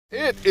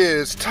It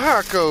is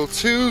Taco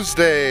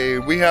Tuesday.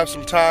 We have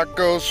some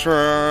tacos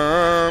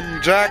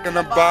from Jack in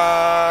the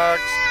Box.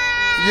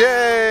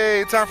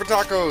 Yay! Time for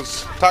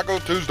tacos. Taco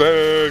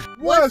Tuesday.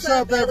 What's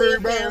up,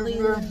 everybody?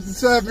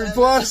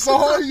 7+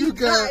 all you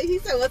got. He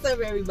said, "What's up,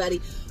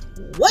 everybody?"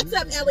 What's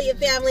up, Elliott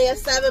family of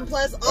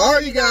 7+ all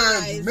you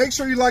guys? Make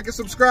sure you like and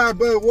subscribe.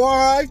 But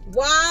why?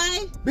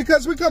 Why?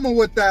 Because we're coming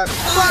with that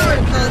fire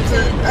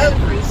content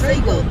every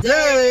single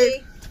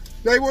day.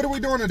 Hey, what are we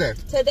doing today?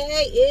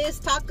 Today is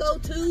Taco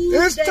Tuesday.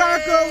 It's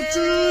Taco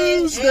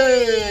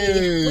Tuesday.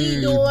 Hey,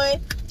 we doing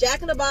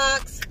Jack in the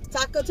Box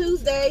Taco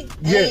Tuesday.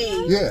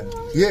 Yeah.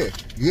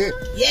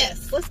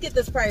 Yes, let's get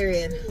this prayer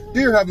in.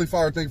 Dear Heavenly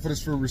Father, thank you for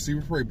this food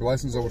received. Pray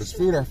blessings over this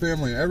food, our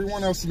family, and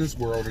everyone else in this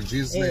world. In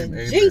Jesus' name,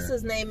 amen. In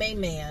Jesus' name,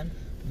 amen.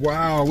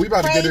 Wow, we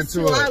about to get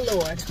into it. Praise to our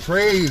Lord.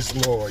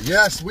 Praise Lord.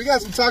 Yes, we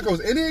got some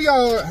tacos. Any of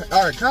y'all,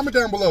 all right, comment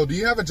down below. Do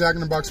you have a Jack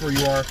in the Box where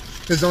you are?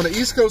 Because on the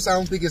East Coast, I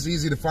don't think it's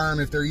easy to find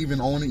if they're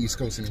even on the East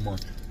Coast anymore.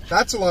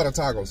 That's a lot of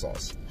taco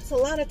sauce. It's a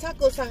lot of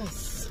taco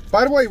sauce.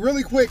 By the way,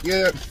 really quick,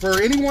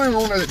 for anyone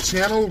on the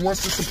channel who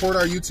wants to support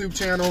our YouTube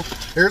channel,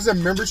 there's a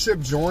membership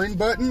join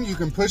button. You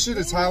can push it.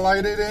 It's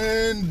highlighted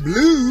in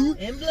blue.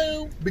 In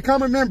blue.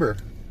 Become a member.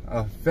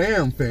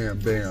 Bam.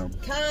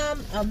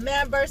 Become a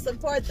member.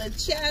 Support the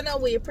channel.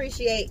 We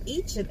appreciate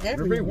each and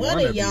every one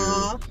of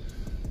y'all.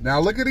 Now,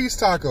 look at these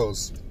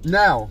tacos.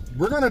 Now,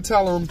 we're going to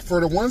tell them, for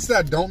the ones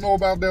that don't know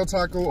about Del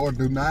Taco or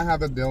do not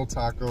have a Del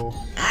Taco.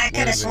 I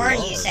could have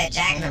sworn you said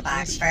Jack in the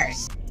Box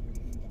first.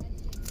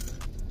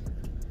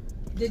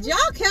 Did y'all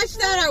catch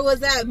that, or was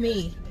that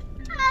me?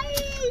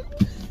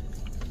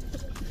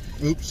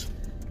 Oops.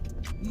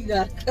 You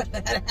gotta cut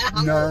that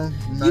out. No.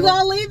 You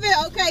gonna leave it?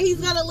 Okay, he's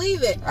gonna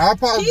leave it. I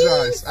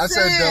apologize. I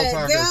said Del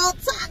Taco. Del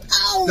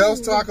Taco.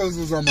 Del's Tacos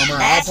was on my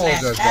mind. I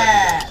apologize, Jack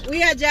in the Box. We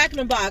had Jack in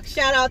the Box.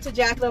 Shout out to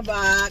Jack in the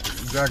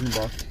Box. Jack in the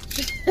Box.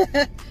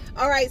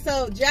 Alright,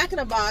 so Jack in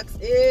the Box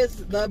is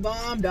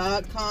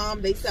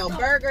thebomb.com. They sell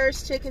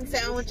burgers, chicken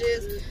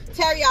sandwiches,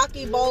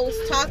 teriyaki bowls,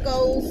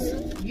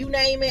 tacos, you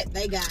name it,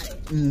 they got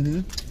it.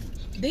 Mm-hmm.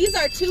 These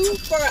are 2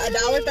 for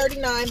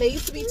 $1.39. They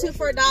used to be 2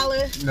 for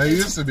 $1. They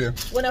used to be.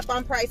 Went up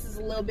on prices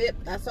a little bit.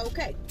 That's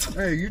okay.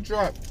 Hey, you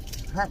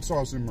dropped hot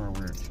sauce in my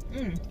ranch.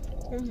 We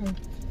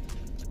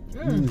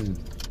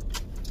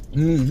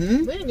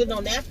didn't get no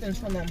napkins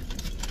from them.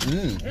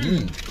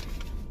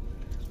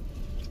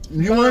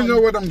 You want to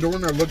know what I'm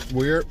doing that looks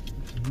weird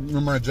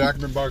in my Jack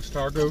in the Box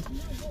taco?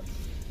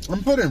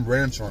 I'm putting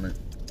ranch on it.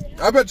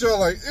 I bet y'all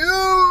like,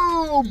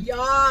 ew!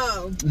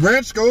 Yeah.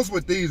 Ranch goes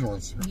with these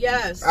ones.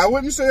 Yes. I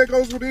wouldn't say it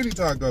goes with any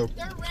taco.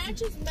 Their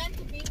ranch is meant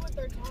to be with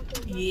their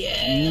taco.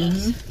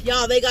 Yes.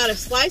 Y'all, they got a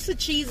slice of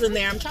cheese in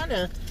there. I'm trying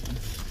to,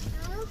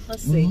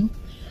 let's see.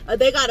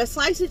 They got a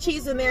slice of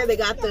cheese in there. They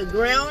got the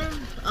ground.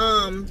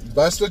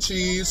 That's the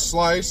cheese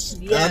slice.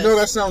 Yes. I know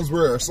that sounds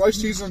weird.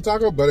 Sliced cheese on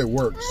taco, but it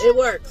works. It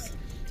works.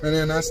 And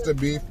then that's the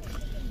beef.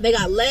 They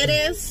got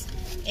lettuce.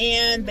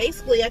 And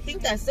basically, I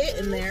think that's it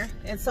in there.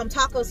 And some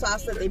taco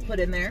sauce that they put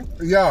in there.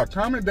 Yeah,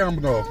 comment down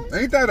below.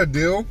 Ain't that a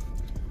deal?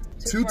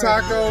 2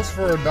 tacos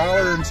for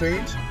 $1 and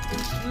change?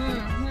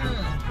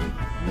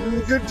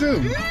 Good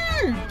too.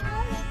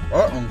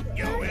 Uh-oh.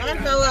 Mine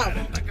fell out.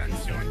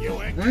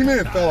 What do you mean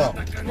it fell out?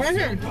 Right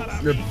here.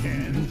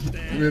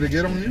 Did it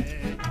get on you?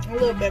 A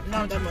little bit,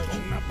 not that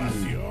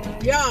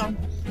much. Yeah.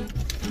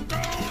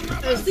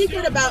 The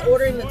secret about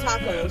ordering the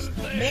tacos,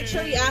 make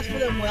sure you ask for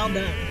them well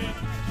done.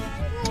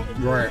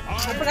 Right.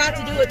 I forgot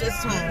to do it this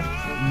time.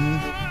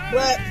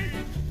 But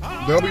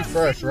they'll be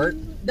fresh, right?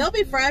 They'll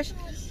be fresh,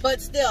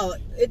 but still,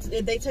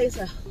 they taste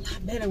a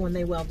lot better when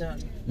they well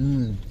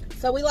done.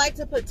 So we like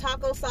to put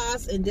taco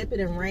sauce and dip it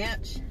in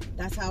ranch.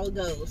 That's how it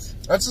goes.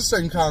 That's the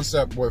same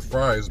concept with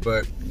fries,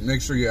 but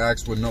make sure you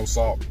ask with no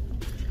salt.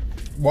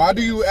 Why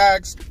do you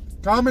ask?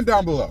 Comment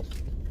down below.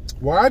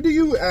 Why do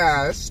you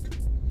ask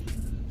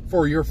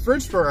for your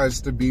French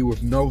fries to be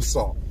with no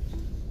salt?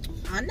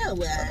 I know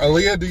why.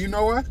 Aaliyah, do you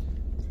know why?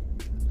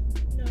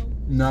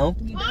 No?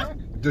 You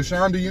don't?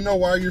 Deshaun, do you know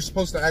why you're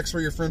supposed to ask for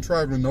your French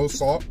fries with no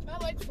salt? I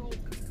like salt.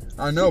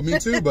 I know, me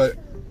too, but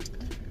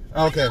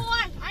okay.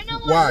 I know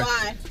why.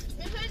 Why?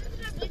 Because it's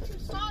gonna be too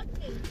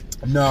salty.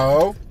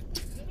 No.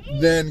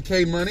 Then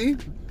K Money.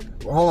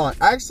 Hold on.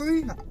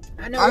 Actually,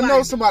 I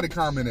know somebody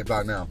commented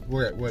by now.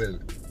 What is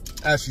it?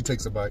 Ashley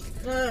takes a bite.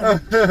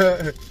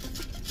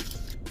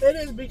 It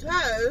is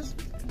because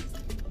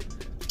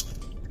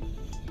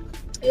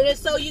it is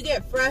so you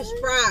get fresh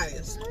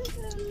fries.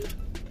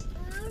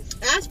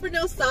 Ask for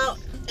no salt,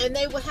 and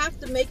they will have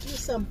to make you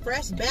some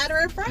fresh batter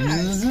of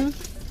fries.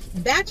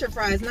 Batcher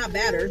fries, not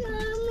batter.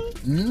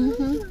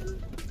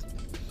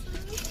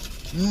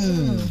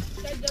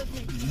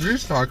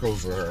 These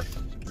tacos are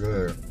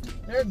good.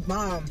 They're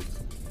bomb.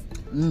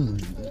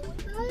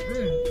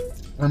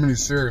 I mean,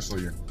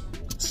 seriously,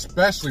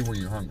 especially when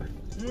you're hungry.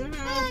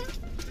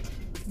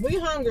 We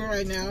hungry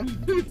right now.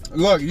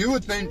 Look, you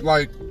would think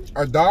like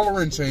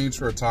 $1 and change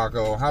for a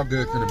taco. How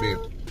good can it be?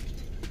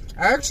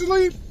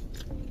 Actually,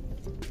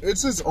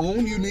 it's its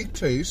own unique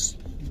taste.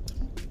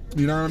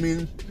 You know what I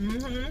mean?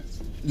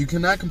 Mm-hmm. You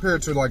cannot compare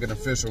it to like an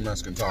official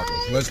Mexican taco.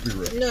 Let's be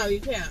real. No, you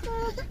can't.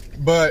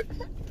 But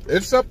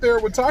it's up there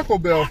with Taco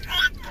Bell.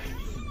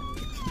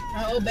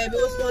 Oh, baby,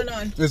 what's going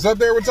on? It's up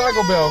there with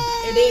Taco Bell.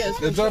 It is.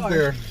 for It's up sure.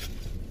 there.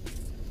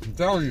 I'm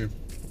telling you.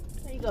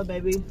 There you go,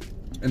 baby.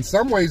 In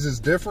some ways, it's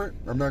different.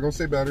 I'm not gonna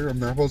say better. I'm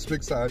not supposed to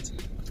pick sides.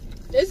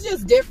 It's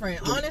just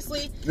different,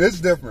 honestly. It's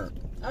different.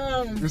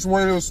 Um, It's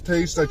one of those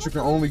tastes that you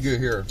can only get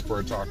here for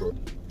a taco.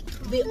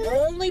 the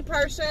only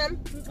person,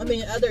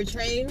 other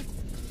chain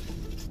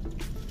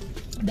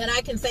that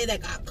I can say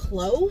that got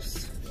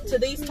close to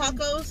these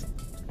tacos,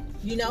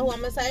 you know who I'm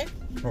gonna say?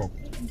 Oh.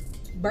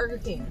 Burger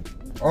King.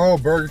 Oh,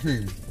 Burger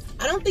King.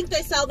 I don't think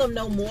they sell them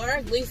no more.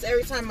 At least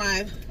every time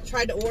I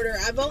tried to order,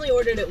 I've only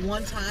ordered it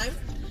one time,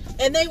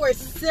 and they were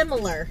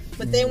similar,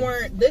 but they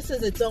weren't. This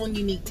is its own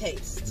unique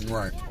taste.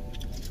 Right.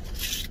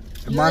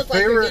 You My look like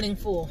you're favorite. getting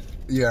full.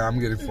 Yeah, I'm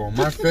getting full.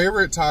 My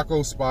favorite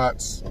taco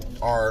spots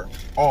are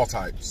all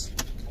types.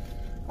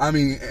 I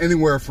mean,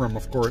 anywhere from,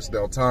 of course,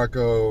 Del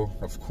Taco,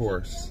 of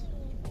course.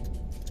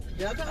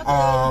 Del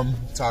Taco.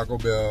 Taco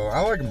Bell.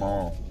 I like them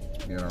all.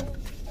 You know.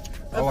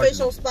 I like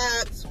Official them.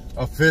 spots.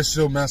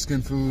 Official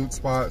Mexican food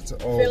spots.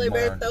 Oh my.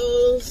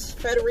 Filiberto's,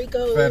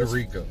 Federico's.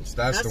 Federico's.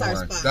 That's That's the our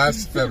one. spot.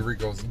 That's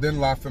Federico's. Then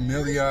La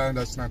Familia.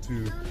 That's not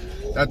too.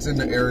 That's in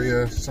the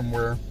area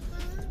somewhere.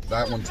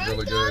 That one's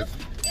really good.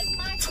 It's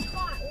my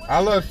spot. I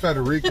love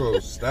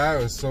Federico's.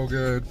 That is so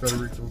good,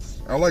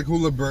 Federico's. I like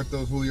Julio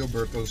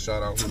Berto's.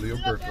 Shout out Julio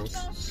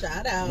Berto's.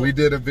 Shout out. We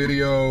did a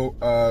video,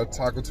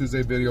 Taco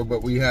Tuesday video,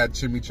 but we had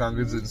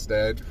chimichangas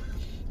instead.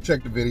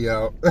 Check the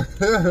video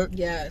out.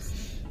 Yes.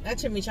 That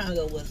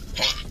chimichanga was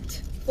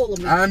packed full of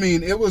meat. I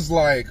mean, it was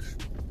like,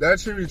 that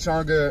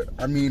chimichanga,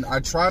 I mean, I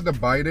tried to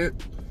bite it,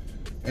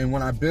 and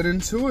when I bit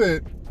into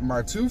it,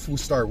 my tooth would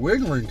start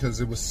wiggling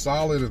because it was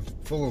solid and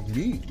full of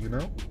meat, you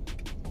know?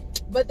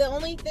 But the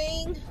only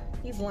thing,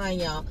 he's lying,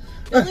 y'all.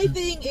 The only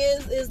thing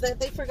is that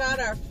they forgot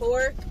our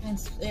fork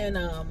and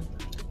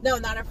no,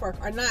 not our fork,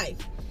 our knife.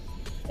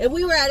 And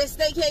we were at a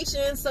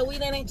staycation, so we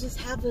didn't just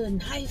have a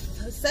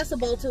knife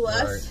accessible to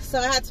us. Right. So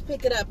I had to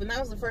pick it up, and that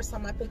was the first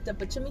time I picked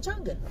up a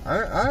chimichanga.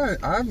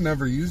 I've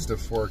never used a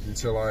fork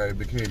until I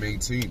became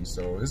 18,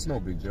 so it's no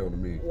big deal to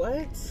me.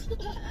 What?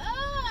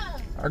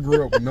 I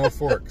grew up with no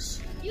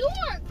forks, You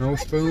are no great.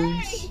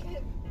 spoons,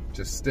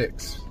 just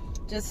sticks,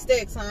 Just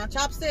sticks, huh?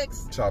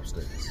 Chopsticks?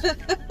 chopsticks.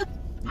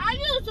 I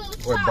use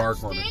those With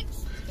bark on it.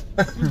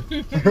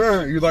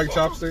 chopsticks. You like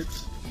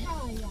chopsticks?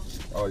 Oh, yeah.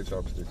 I like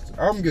chopsticks.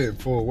 I'm getting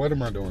full. What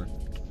am I doing?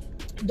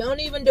 Don't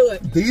even do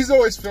it. These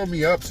always fill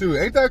me up too.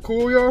 Ain't that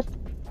cool, y'all?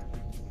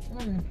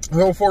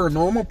 So for a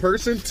normal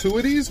person, 2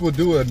 of these will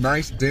do a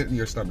nice dent in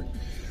your stomach.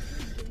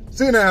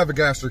 Seeing I have a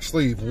gastric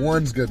sleeve,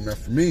 one's good enough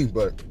for me,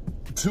 but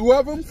 2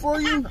 of them for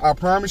you, I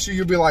promise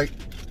you'll be like,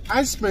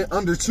 I spent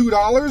under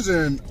 $2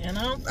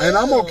 and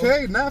I'm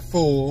okay, not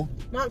full.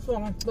 Not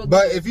full.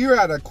 But if you're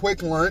at a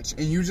quick lunch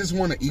and you just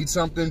want to eat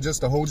something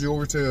just to hold you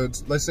over to,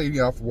 let's say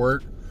you're off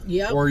work,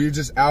 yep. or you're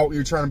just out,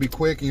 you're trying to be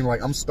quick and you're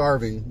like, I'm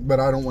starving, but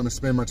I don't want to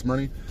spend much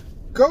money.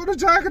 Go to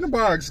Jack in the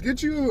Box.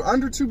 Get you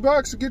under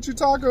 $2 to get you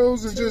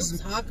tacos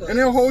and and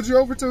they'll hold you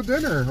over till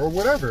dinner or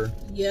whatever.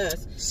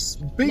 Yes.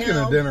 Speaking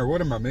Now- of dinner,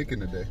 what am I making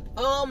today?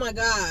 Oh my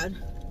God.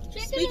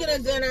 Speaking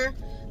of dinner,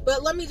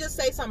 but let me just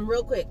say something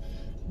real quick.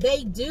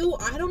 They do,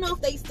 I don't know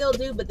if they still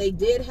do, but they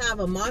did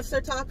have a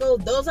monster taco.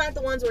 Those aren't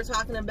the ones we're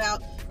talking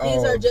about.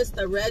 These are just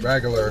the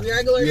regular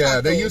Yeah,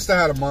 tacos. they used to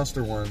have the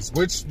monster ones,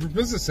 which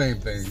was the same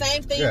thing.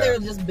 Same thing, Yeah. they were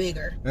just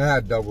bigger. It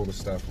had double the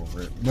stuff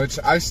on it, which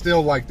I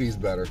still like these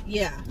better.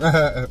 Yeah.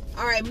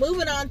 All right,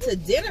 moving on to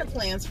dinner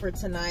plans for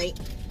tonight.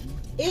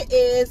 It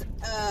is,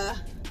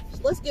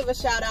 let's give a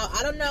shout out.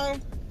 I don't know,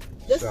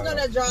 this is going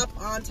to drop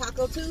on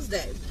Taco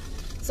Tuesday.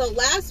 So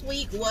last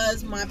week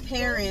was my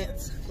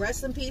parents'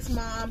 rest in peace,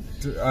 mom.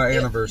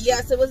 Anniversary.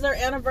 Yes, it was their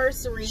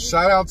anniversary.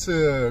 Shout out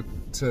to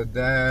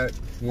Dad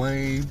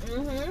Wayne.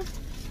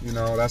 Mm-hmm. You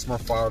know, that's my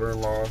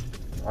father-in-law.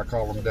 I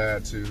call him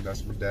Dad too.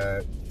 That's my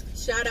dad.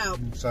 Shout out.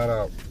 Shout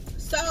out.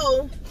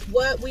 So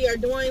what we are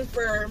doing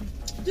for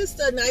just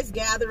a nice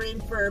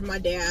gathering for my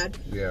dad,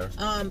 Yeah.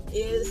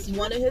 is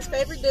one of his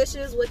favorite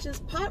dishes, which is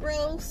pot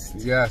roast.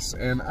 Yes,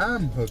 and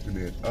I'm hooking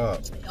it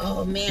up.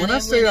 Oh man! When I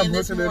it say went I'm in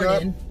this hooking it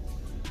up, morning.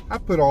 I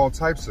put all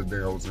types of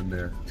nails in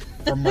there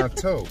from my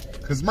toe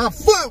because my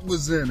foot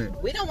was in it.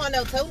 We don't want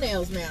no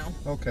toenails now.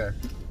 Okay.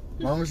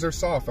 As long as they're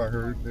soft, I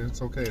heard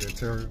it's okay to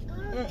tear.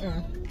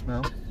 Mm-mm.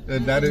 No?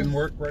 That didn't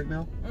work right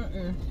now?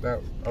 Mm-mm.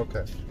 That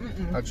okay.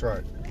 Mm-mm. I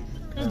tried.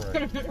 All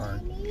right,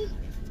 fine.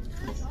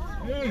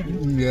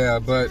 Mm. Yeah,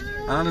 but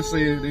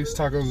honestly, these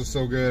tacos are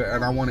so good,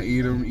 and I want to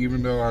eat them,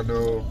 even though I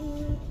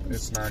know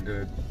it's not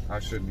good. I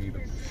shouldn't eat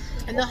them.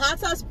 And the hot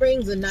sauce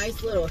brings a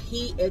nice little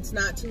heat. It's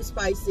not too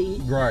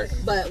spicy. Right.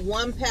 But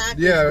one pack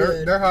Yeah, is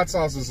good. their hot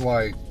sauce is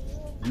like,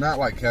 not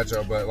like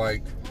ketchup, but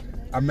like,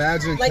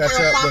 imagine Like ketchup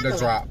El with a Pato.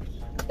 drop.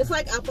 It's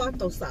like El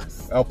Pato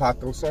sauce. El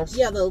Pato sauce?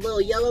 Yeah, the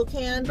little yellow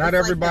can. Not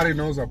It's everybody like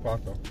knows El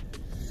Pato. that.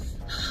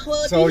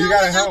 Well, if So you know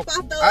gotta what El help.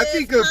 Pato I is,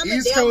 think of comment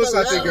East down Coast,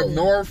 I think of below.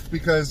 North,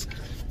 because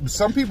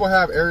some people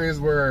have areas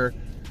where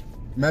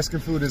Mexican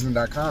food isn't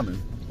that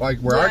common. Like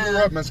where I grew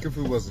Yeah. up, Mexican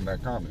food wasn't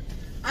that common.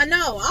 I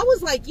know. I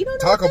was like, you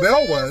don't know Taco what this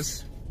Bell is?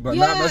 was, but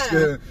Yeah. not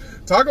Mexican.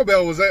 Taco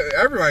Bell was,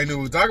 everybody knew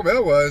what Taco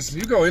Bell was.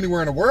 You go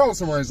anywhere in the world,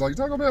 somebody's like,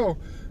 Taco Bell.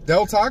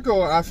 Del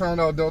Taco, I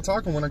found out Del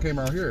Taco when I came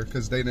out here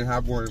because they didn't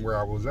have one where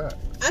I was at.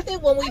 I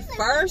think when we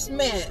first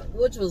met,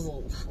 which was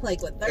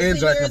like, what, 13 And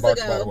Jack in years the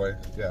Box, ago. by the way.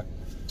 Yeah.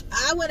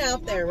 I went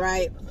out there,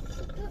 right?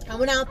 I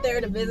went out there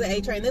to visit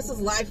A-Train. This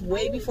is life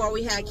way before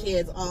we had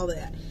kids, all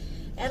that.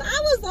 And I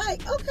was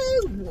like,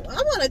 okay, I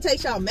want to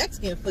taste y'all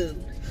Mexican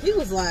food. He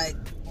was like,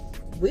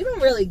 we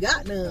don't really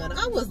got none.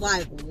 I was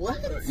like, what?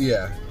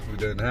 Yeah, we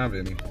didn't have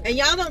any. And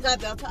y'all don't got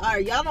Del Taco. Or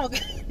y'all don't.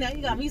 Now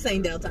you got me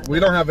saying Del Taco. We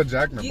don't have a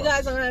Jack in the You Box.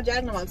 guys don't have Jack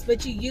in the Box,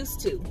 but you used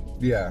to.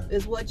 Yeah.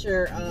 Is what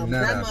your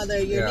grandmother,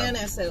 your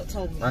nana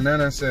told me. My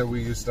nana said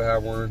we used to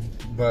have one,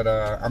 but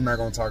I'm not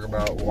going to talk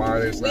about why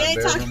it's We not ain't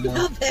there no talking more.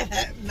 about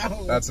that.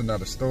 No. That's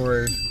another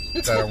story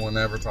that I will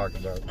never talk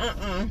about.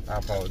 I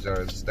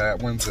apologize.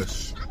 That one's a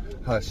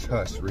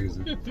hush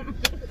reason.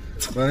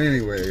 But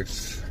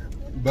anyways,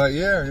 but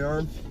yeah,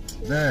 y'all.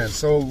 Man,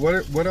 so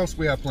what else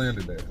we have planned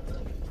today?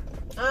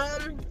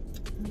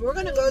 We're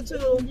gonna go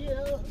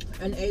to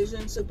an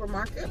Asian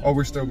supermarket. Oh,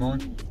 we're still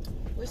going?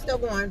 We're still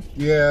going.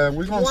 Yeah,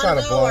 we're gonna try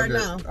to Wanna go or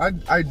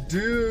vlog it. I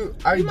do.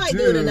 We might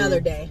do it another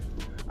day.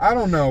 I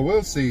don't know.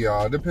 We'll see,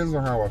 y'all. Depends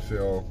on how I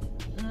feel.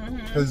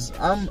 Cause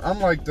I'm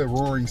like the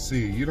roaring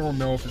sea. You don't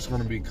know if it's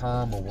gonna be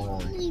calm or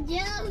roaring.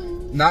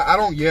 I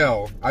don't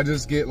yell. I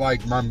just get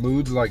like my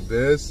moods like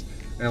this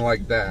and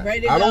like that.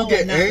 Ready to I go don't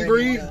get or not ready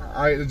angry. to go?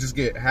 I just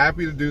get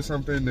happy to do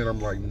something. Then I'm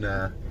like,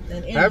 nah.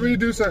 Then Happy to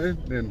do something.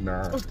 Then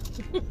nah.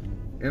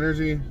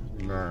 Energy,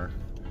 nah.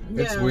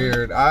 It's Yeah.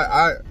 weird.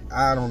 I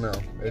don't know.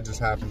 It just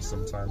happens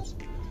sometimes.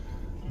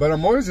 But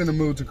I'm always in the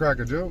mood to crack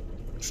a joke.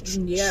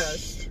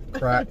 Yes.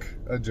 Crack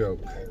a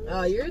joke.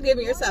 Oh, you're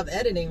giving yourself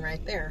editing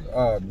right there.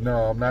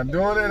 No, I'm not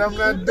doing it. I'm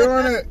not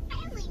doing it.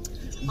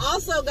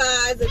 Also,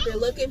 guys, if you're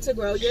looking to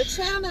grow your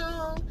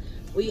channel,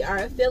 we are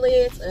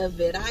affiliates of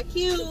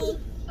vidIQ.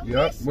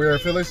 Yep, we're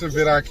affiliates of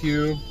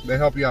vidIQ. They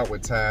help you out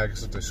with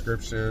tags,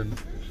 description,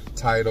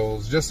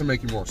 titles, just to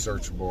make you more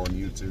searchable on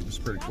YouTube. It's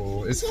pretty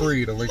cool. It's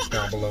free. The link's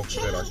down below for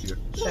vidIQ.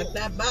 Check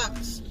that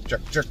box. Check.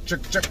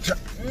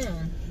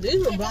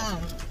 These are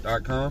bombs.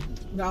 .com,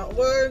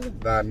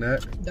 .org,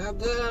 .net,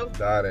 .gov,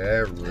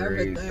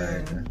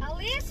 .everything. At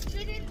least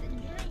fit in the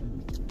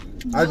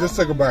drink. I just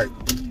took a bite.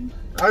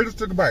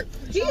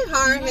 He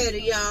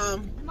hard-headed, y'all.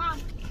 Mom,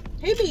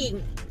 He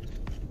be,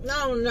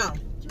 no.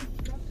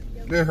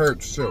 It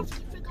hurts too.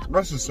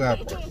 That's the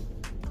sad part.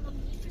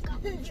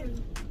 forgot the drink.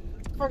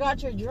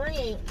 Forgot your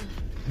drink.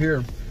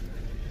 Here.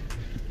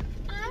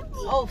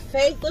 Oh,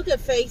 Faith, look at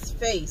Faith's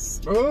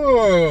face.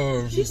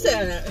 Oh. She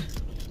said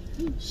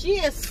she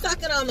is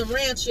sucking on the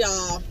ranch,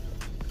 y'all.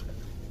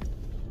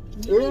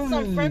 You need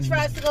some french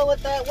fries to go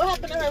with that. What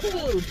happened to her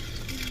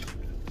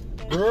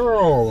food?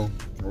 Girl.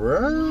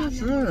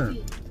 Right.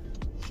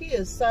 She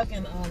is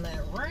sucking on that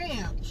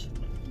ranch.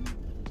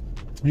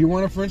 You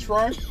want a french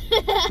fry?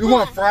 You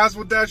want fries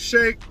with that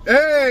shake?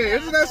 Hey,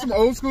 isn't that some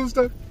old school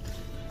stuff?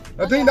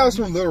 I think that was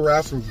from Little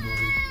Rascals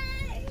movie.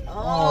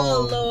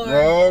 Oh, Lord.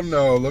 Oh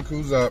no, look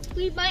who's up.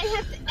 We might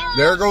have to end.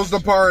 There goes the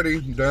party.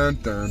 Dun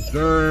dun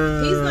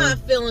dun. He's not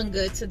feeling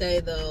good today,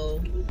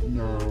 though.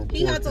 No.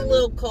 He poor has a thing.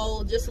 little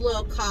cold, just a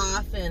little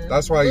cough, and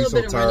That's why a he's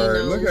little so bit of runny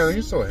tired. Look nose. at him,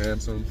 he's so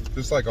handsome.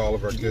 Just like all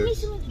of our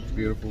kids. It's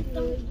beautiful.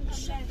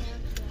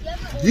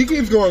 He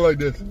keeps going like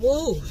this.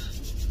 Woo.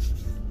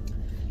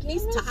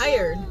 He's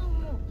tired.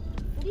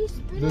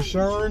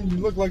 Deshaun, you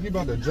look like you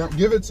about to jump.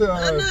 Give it to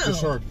I know.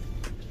 Deshaun.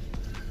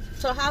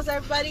 So how's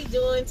everybody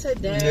doing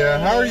today? Yeah,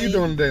 how are you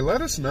doing today?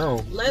 Let us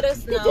know. Let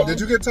us know. Did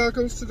you get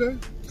tacos today?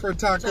 For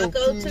Taco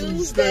Taco Tuesday?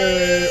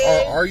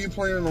 Tuesday. Or are you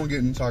planning on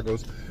getting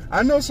tacos?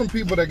 I know some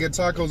people that get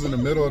tacos in the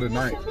middle of the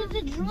night.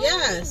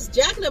 Yes,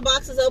 Jack in the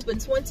Box is open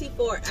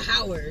 24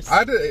 hours.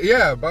 I did,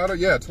 yeah,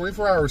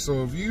 24 hours.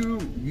 So if you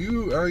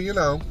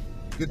know,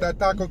 get that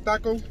taco, go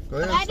ahead and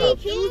Daddy, stop.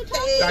 can you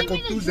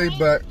Taco Tuesday,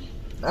 but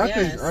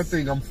Yes. I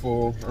think I'm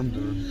full. I'm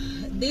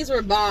done. These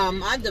were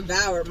bomb. I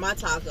devoured my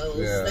tacos.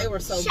 Yeah. They were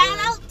so Shout good.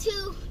 out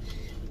to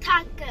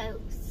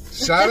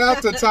tacos. Shout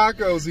out to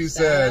tacos, he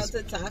says.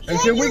 Shout out to tacos. And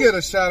can we get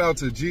a shout out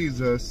to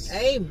Jesus?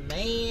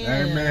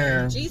 Amen.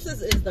 Amen.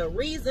 Jesus is the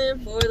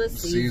reason for the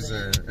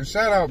season. And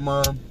shout out,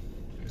 Mom.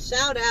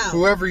 Shout out.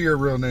 Whoever your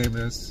real name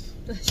is.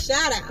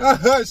 Shout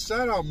out.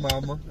 Shout out,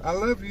 Mama. I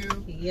love you.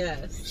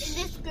 Yes.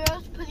 And this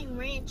girl's putting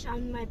ranch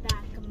on my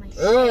back of my shirt.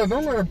 Oh,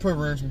 don't let her put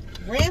ranch.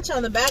 Ranch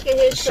on the back of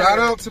his shirt. Shout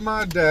out to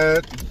my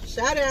dad.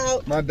 Shout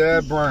out. My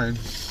dad, Brian.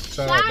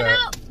 Shout out, Shout Dad.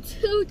 out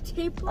to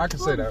typical I can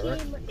say that, right?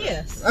 gamer.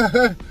 Yes.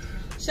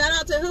 Shout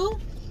out to who?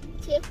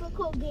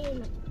 Typical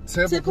gamer.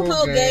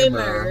 Typical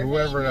gamer.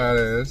 Whoever that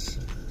is.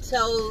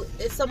 So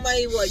it's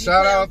somebody what you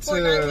Shout play out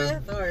Fortnite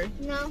to- with, or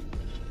No.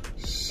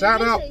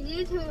 Shout out.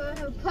 There's a YouTuber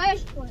who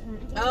plays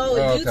Fortnite. Oh,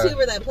 a Okay.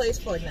 YouTuber that plays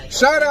Fortnite.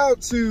 Shout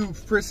out to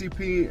Prissy.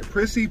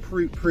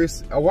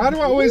 Why do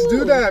I always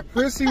do that?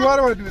 Prissy, why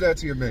do I do that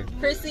to your name?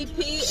 Prissy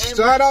P and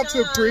Shout out to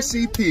Rayshawn.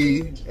 Prissy P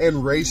and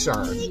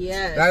Rayshawn.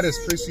 Yes. That is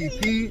Prissy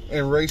P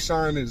and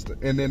Rayshawn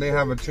and then they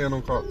have a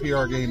channel called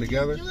PR Game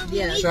Together.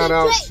 Yes. Shout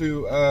out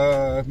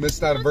to Miss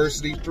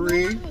Diversity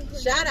 3.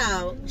 Shout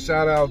out.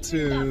 Shout out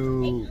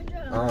to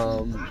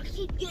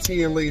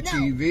T and Lee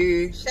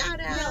TV. Shout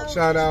out.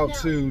 Shout out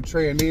to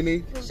Trey and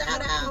Nene.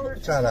 Shout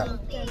out. Shout out.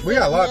 We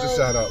got a lot to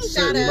shout out.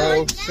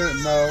 Shout Sit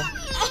Mo.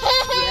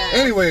 Yes.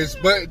 Anyways,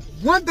 but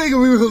one thing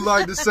we would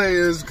like to say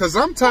is, because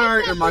I'm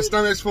tired and my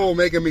stomach's full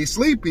making me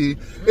sleepy,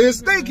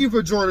 is thank you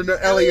for joining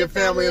the Elliott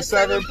family of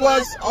 7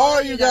 Plus.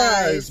 All you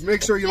guys,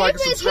 make sure you like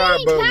and subscribe.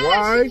 But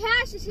why?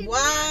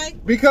 Why?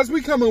 Because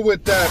we coming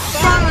with that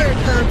Fire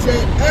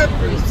content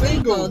every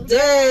single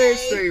day.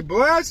 Stay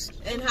blessed.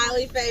 And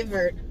highly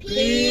favored.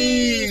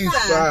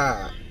 Peace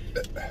out.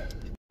 out.